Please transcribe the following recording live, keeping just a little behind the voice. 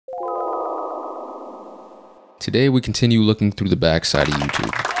Today we continue looking through the backside of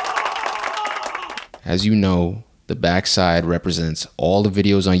YouTube. As you know, the backside represents all the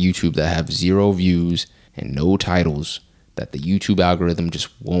videos on YouTube that have 0 views and no titles that the YouTube algorithm just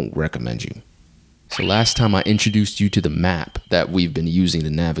won't recommend you. So last time I introduced you to the map that we've been using to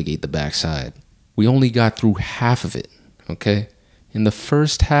navigate the backside. We only got through half of it, okay? In the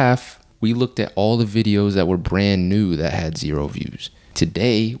first half, we looked at all the videos that were brand new that had 0 views.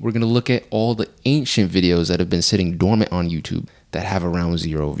 Today, we're gonna look at all the ancient videos that have been sitting dormant on YouTube that have around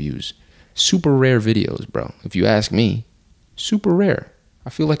 0 views. Super rare videos, bro. If you ask me, super rare. I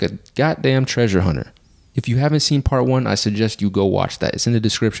feel like a goddamn treasure hunter. If you haven't seen part 1, I suggest you go watch that. It's in the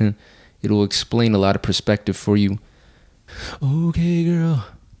description. It'll explain a lot of perspective for you. Okay, girl.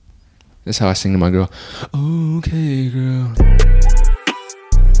 That's how I sing to my girl. Okay, girl.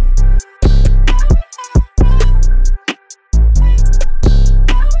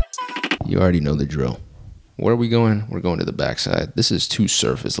 You already know the drill. Where are we going? We're going to the backside. This is too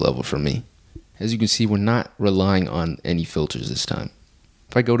surface level for me. As you can see, we're not relying on any filters this time.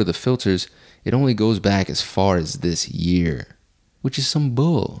 If I go to the filters, it only goes back as far as this year, which is some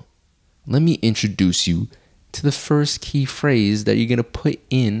bull. Let me introduce you to the first key phrase that you're gonna put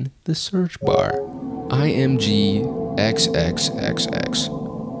in the search bar. IMG XXXX.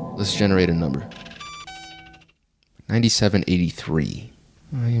 Let's generate a number. 9783.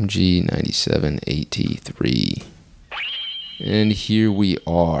 IMG 9783. And here we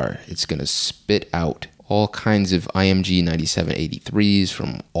are. It's gonna spit out all kinds of IMG 9783s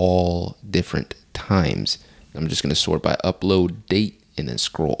from all different times. I'm just gonna sort by upload date and then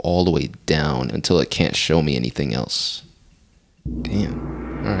scroll all the way down until it can't show me anything else. Damn.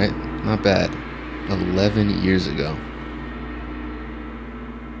 All right, not bad. 11 years ago.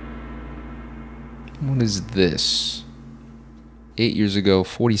 What is this? 8 years ago,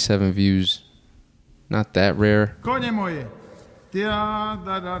 47 views. Not that rare. I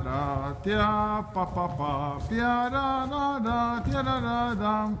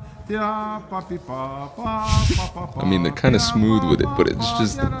mean, they're kind of smooth with it, but it's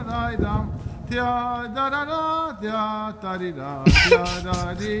just...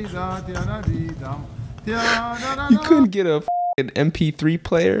 You couldn't get a f***ing MP3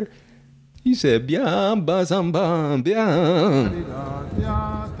 player? You said, "Biam bazam bam biam."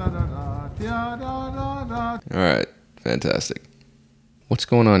 All right, fantastic. What's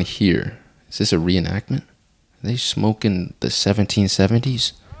going on here? Is this a reenactment? Are they smoking the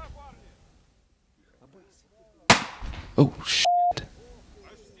 1770s? Oh shit!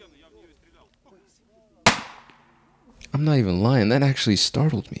 I'm not even lying. That actually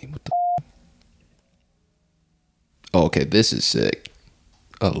startled me. What the? Oh, okay, this is sick.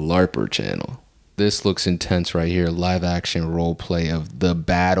 A LARPer channel. This looks intense right here. Live action role play of the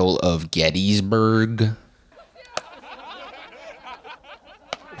Battle of Gettysburg.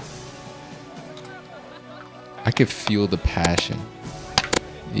 I could feel the passion.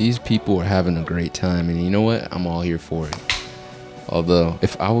 These people are having a great time, and you know what? I'm all here for it. Although,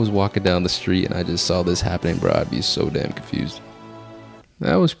 if I was walking down the street and I just saw this happening, bro, I'd be so damn confused.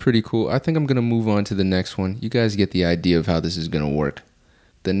 That was pretty cool. I think I'm gonna move on to the next one. You guys get the idea of how this is gonna work.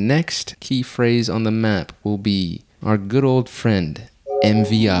 The next key phrase on the map will be our good old friend,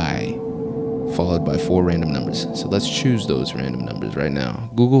 MVI, followed by 4 random numbers. So let's choose those random numbers right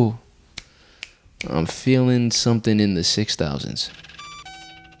now. Google, I'm feeling something in the 6,000s.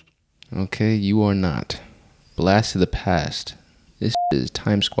 Okay, you are not. Blast to the past. This is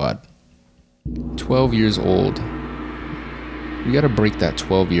Time Squad. 12 years old. We gotta break that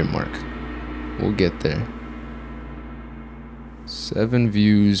 12-year mark. We'll get there. 7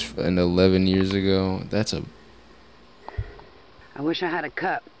 views and 11 years ago. That's a... I wish I had a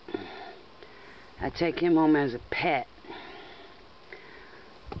cup. I'd take him home as a pet.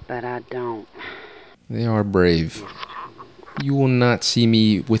 But I don't. They are brave. You will not see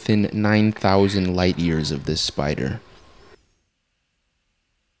me within 9,000 light years of this spider.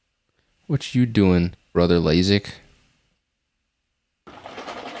 What you doing, brother LASIK?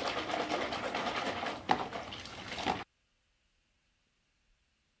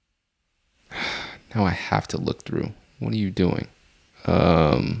 Now I have to look through. What are you doing?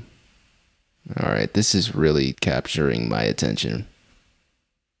 Alright, this is really capturing my attention.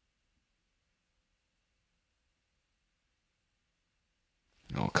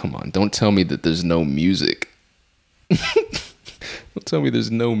 Oh, come on. Don't tell me that there's no music. Don't tell me there's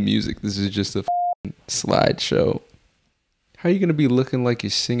no music. This is just a slideshow. How are you going to be looking like you're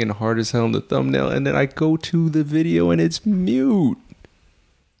singing hard as hell in the thumbnail and then I go to the video and it's mute?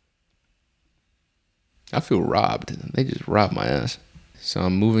 I feel robbed. They just robbed my ass. So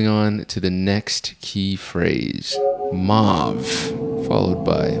I'm moving on to the next key phrase. Mauve, followed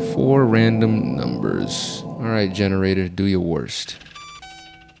by 4 random numbers. All right, generator, do your worst.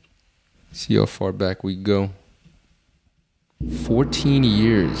 See how far back we go. 14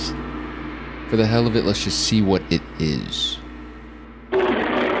 years. For the hell of it, let's just see what it is.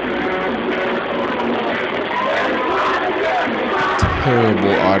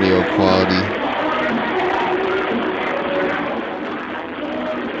 Terrible audio quality.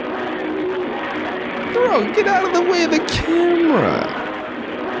 Bro, get out of the way of the camera.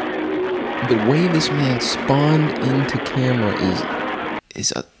 The way this man spawned into camera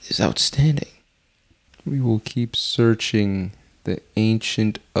is outstanding. We will keep searching the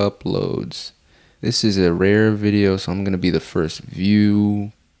ancient uploads. This is a rare video, so I'm gonna be the first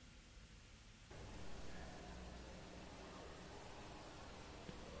view.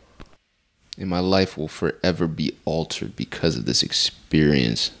 And my life will forever be altered because of this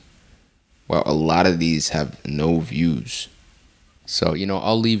experience. Wow, a lot of these have no views. So, you know,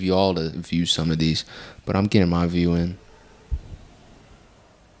 I'll leave y'all to view some of these, but I'm getting my view in.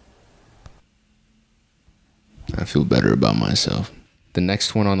 I feel better about myself. The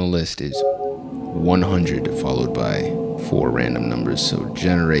next one on the list is 100 followed by 4 random numbers. So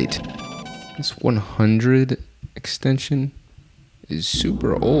generate. This 100 extension is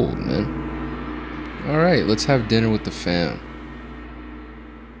super old, man. All right, let's have dinner with the fam.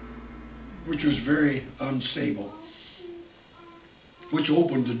 Which was very unstable, which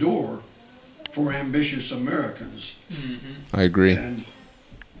opened the door for ambitious Americans. I agree. And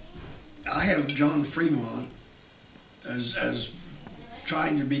I have John Fremont as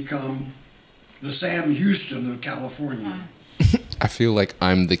trying to become the Sam Houston of California. I feel like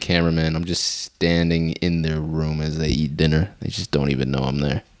I'm the cameraman. I'm just standing in their room as they eat dinner. They just don't even know I'm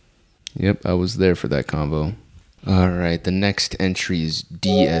there. Yep, I was there for that convo. All right, the next entry is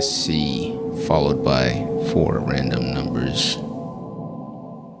DSC, followed by 4 random numbers.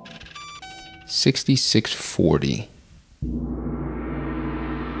 6640.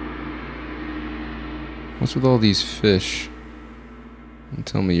 What's with all these fish? And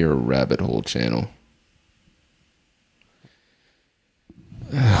tell me you're a rabbit hole channel.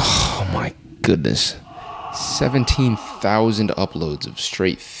 Oh my goodness. 17,000 uploads of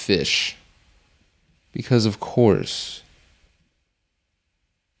straight fish. Because of course.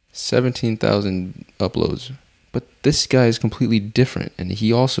 17,000 uploads. But this guy is completely different and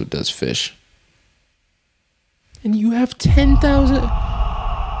he also does fish. And you have 10,000.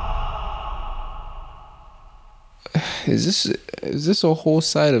 Is this a whole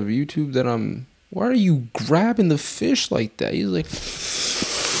side of YouTube that I'm... Why are you grabbing the fish like that? He's like...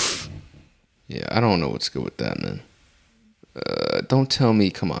 Yeah, I don't know what's good with that, man. Don't tell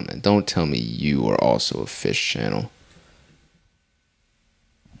me... Come on, man. Don't tell me you are also a fish channel.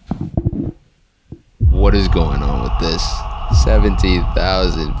 What is going on with this?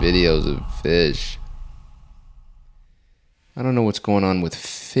 17,000 videos of fish. I don't know what's going on with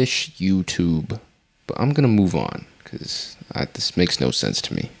fish YouTube. But I'm going to move on because this makes no sense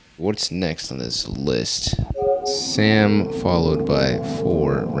to me. What's next on this list? Sam followed by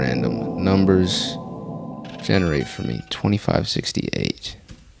 4 random numbers. Generate for me 2568.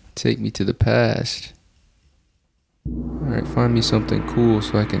 Take me to the past. Alright, find me something cool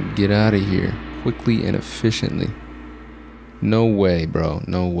so I can get out of here quickly and efficiently. No way, bro.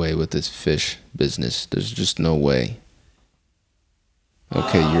 No way with this fish business. There's just no way.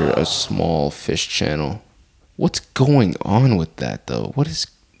 Okay, you're a small fish channel. What's going on with that, though?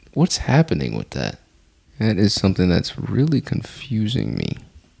 What's happening with that? That is something that's really confusing me.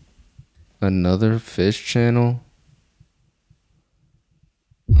 Another fish channel?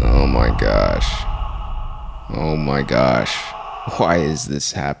 Oh my gosh. Oh my gosh. Why is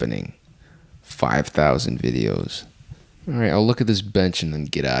this happening? 5,000 videos. Alright, I'll look at this bench and then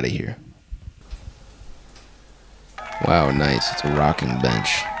get out of here. Wow, nice. It's a rocking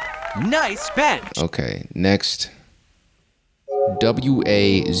bench. Nice bench. Okay, next.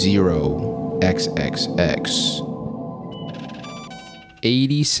 WA0XXX.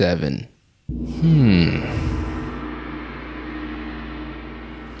 87.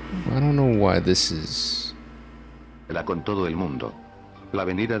 I don't know why this is... Con todo el mundo. La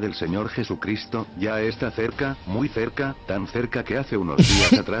venida del Señor Jesucristo ya está cerca, muy cerca, tan cerca que hace unos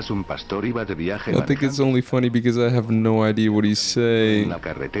días atrás un pastor iba de viaje I think it's only funny because I have no idea what he's saying. en la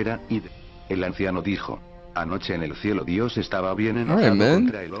carretera y el anciano dijo, anoche en el cielo Dios estaba bien Alright, enojado man.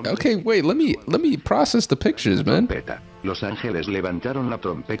 contra el hombre. Okay, wait, let me process the pictures, man. Trompeta. Los ángeles levantaron la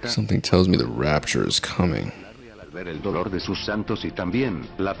trompeta. Something tells me the rapture is coming. Ver el dolor de sus santos y también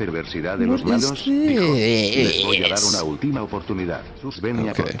la perversidad de los malos, dijo, les voy a dar una última oportunidad. Sus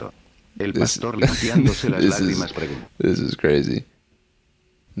venia corto. El pastor limpiándose las lágrimas preguntó. This is crazy.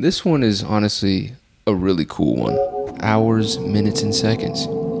 This one is honestly a really cool one. Hours, minutes, and seconds.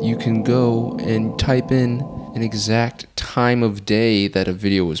 You can go and type in an exact time of day that a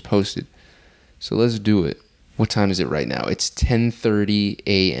video was posted. So let's do it. What time is it right now? It's 10:30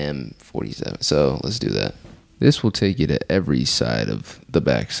 a.m. 47. So let's do that. This will take you to every side of the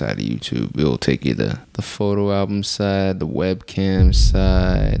back side of YouTube. It will take you to the photo album side, the webcam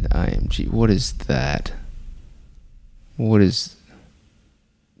side, IMG. What is that? What is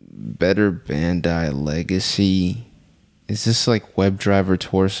Better Bandai Legacy? Is this like WebDriver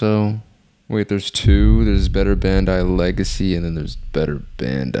Torso? Wait, there's two. There's Better Bandai Legacy and then there's Better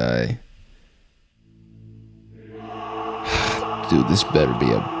Bandai. Dude, this better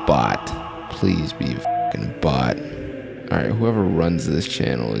be a bot. Please be a fucking bot. Alright, whoever runs this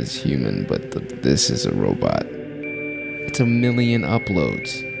channel is human, but this is a robot. It's 1 million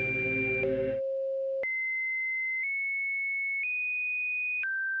uploads.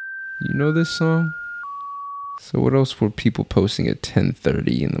 You know this song? So what else were people posting at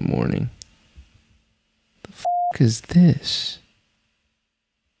 10:30 in the morning? The fuck is this?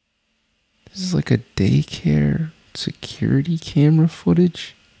 This is like a daycare security camera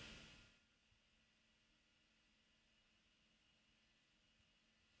footage.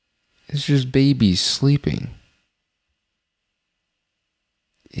 It's just babies sleeping.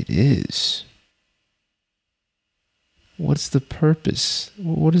 It is. What's the purpose?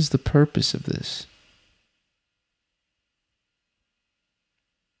 What is the purpose of this?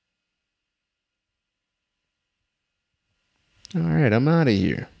 All right, I'm out of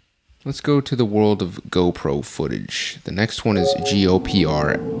here. Let's go to the world of GoPro footage. The next one is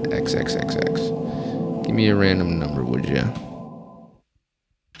GOPRXXXX. Give me a random number, would you?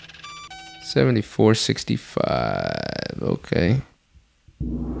 7465. Okay.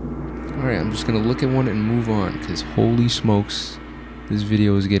 Alright, I'm just gonna look at one and move on, because holy smokes, this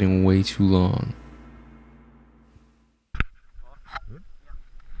video is getting way too long.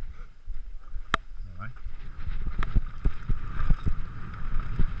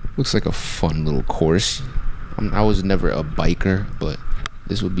 Looks like a fun little course. I was never a biker, but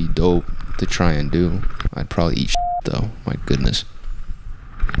this would be dope to try and do. I'd probably eat shit though, my goodness.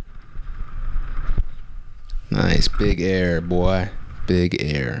 Nice, big air, boy. Big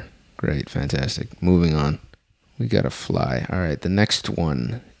air. Great, fantastic. Moving on. We gotta fly. Alright, the next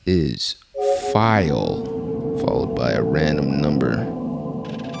one is file, followed by a random number.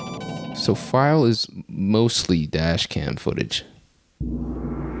 So file is mostly dashcam footage.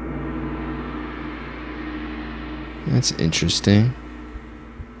 That's interesting.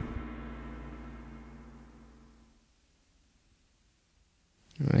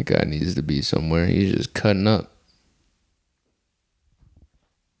 That guy needs to be somewhere. He's just cutting up.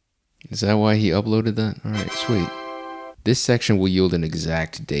 Is that why he uploaded that? Alright, sweet. This section will yield an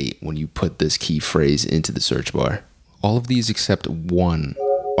exact date when you put this key phrase into the search bar. All of these except one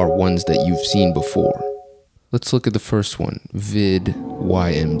are ones that you've seen before. Let's look at the first one. VID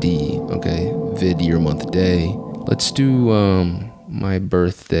YMD. Okay, VID year, month, day. Let's do my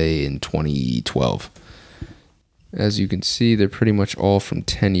birthday in 2012. As you can see, they're pretty much all from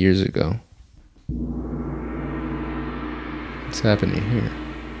 10 years ago. What's happening here?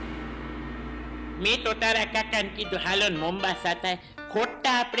 મેં તો તારા કાકાને કીધું હાલો ને મોમ્બાસા થાય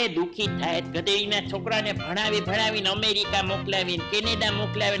ખોટા આપણે દુખી થાય ગધેડીના છોકરાને ભણાવીને અમેરિકા મોકલાવીને કેનેડા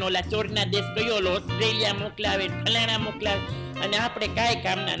મોકલાવીને ઓલા ચોરના દેશ ગયો ઓસ્ટ્રેલિયા મોકલાવીને ફલાણા મોકલાવે અને આપણે કાંઈ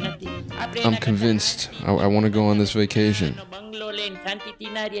કામના નથી. I'm convinced. I want to go on this vacation. બંગલો લઈને શાંતિથી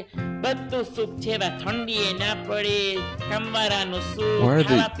ના રહે બધું સુખ છે ઠંડીએ ના પડે કમવારાનું સુખ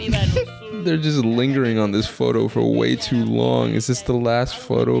ખાવા પીવાનું સુખ. They're just lingering on this photo for way too long. Is this the last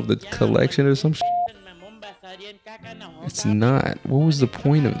photo of the collection or some shit? It's not. What was the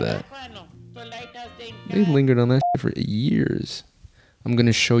point of that? They lingered on that shit for years. I'm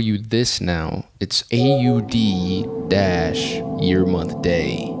going to show you this now. It's AUD-year, month,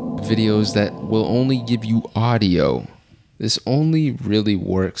 day. Videos that will only give you audio. This only really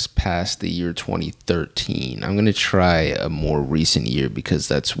works past the year 2013. I'm going to try a more recent year because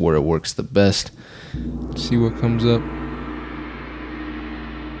that's where it works the best. Let's see what comes up.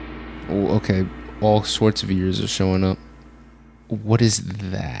 Oh, okay, all sorts of years are showing up. What is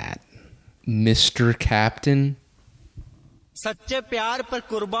that? Mr. Captain? सच्चे प्यार पर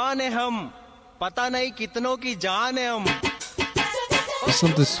कुर्बान है हम पता नहीं कितनों की जान है हम. There's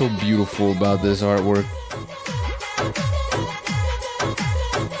something so beautiful about this artwork.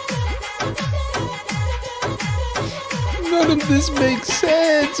 this make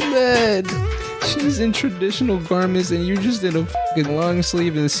sense, man? She's in traditional garments and you're just in a fucking long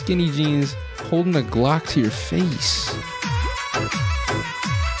sleeve and skinny jeans holding a Glock to your face.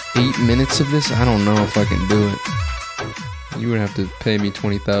 8 minutes of this? I don't know if I can do it. You would have to pay me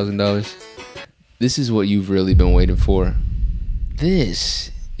 $20,000. This is what you've really been waiting for. This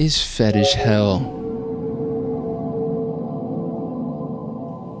is fetish hell.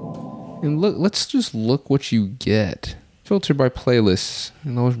 And look, let's just look what you get. Filter by playlists,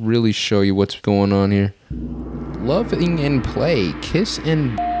 and I'll really show you what's going on here. Loving and play, kiss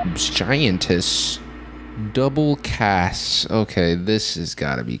and giantess, double casts. Okay, this has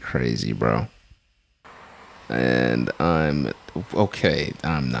got to be crazy, bro. And I'm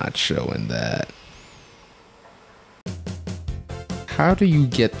not showing that. How do you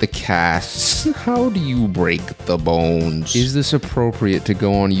get the casts? How do you break the bones? Is this appropriate to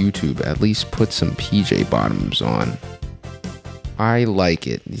go on YouTube? At least put some PJ bottoms on. I like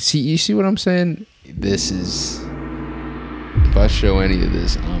it. You see what I'm saying? This is... If I show any of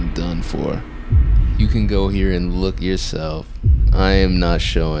this, I'm done for. You can go here and look yourself. I am not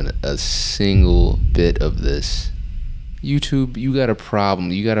showing a single bit of this. YouTube, you got a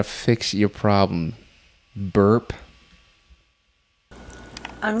problem. You got to fix your problem. Burp.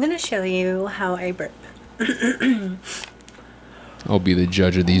 I'm gonna show you how I burp. I'll be the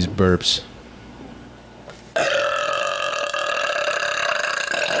judge of these burps.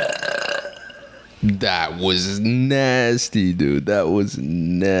 That was nasty, dude. That was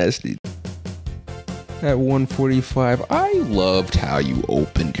nasty. At 1:45, I loved how you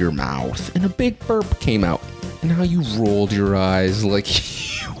opened your mouth and a big burp came out. And how you rolled your eyes like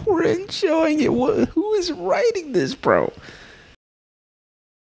you were enjoying it. Who is writing this, bro?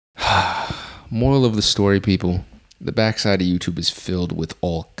 Moral of the story, people. The backside of YouTube is filled with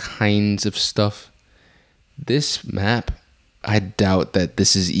all kinds of stuff. This map, I doubt that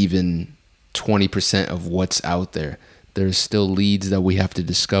this is even 20% of what's out there. There's still leads that we have to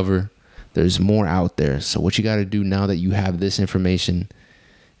discover. There's more out there. So what you got to do now that you have this information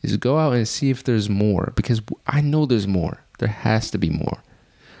is go out and see if there's more. Because I know there's more. There has to be more.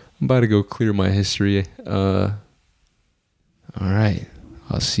 I'm about to go clear my history. All right.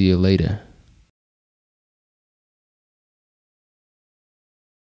 I'll see you later.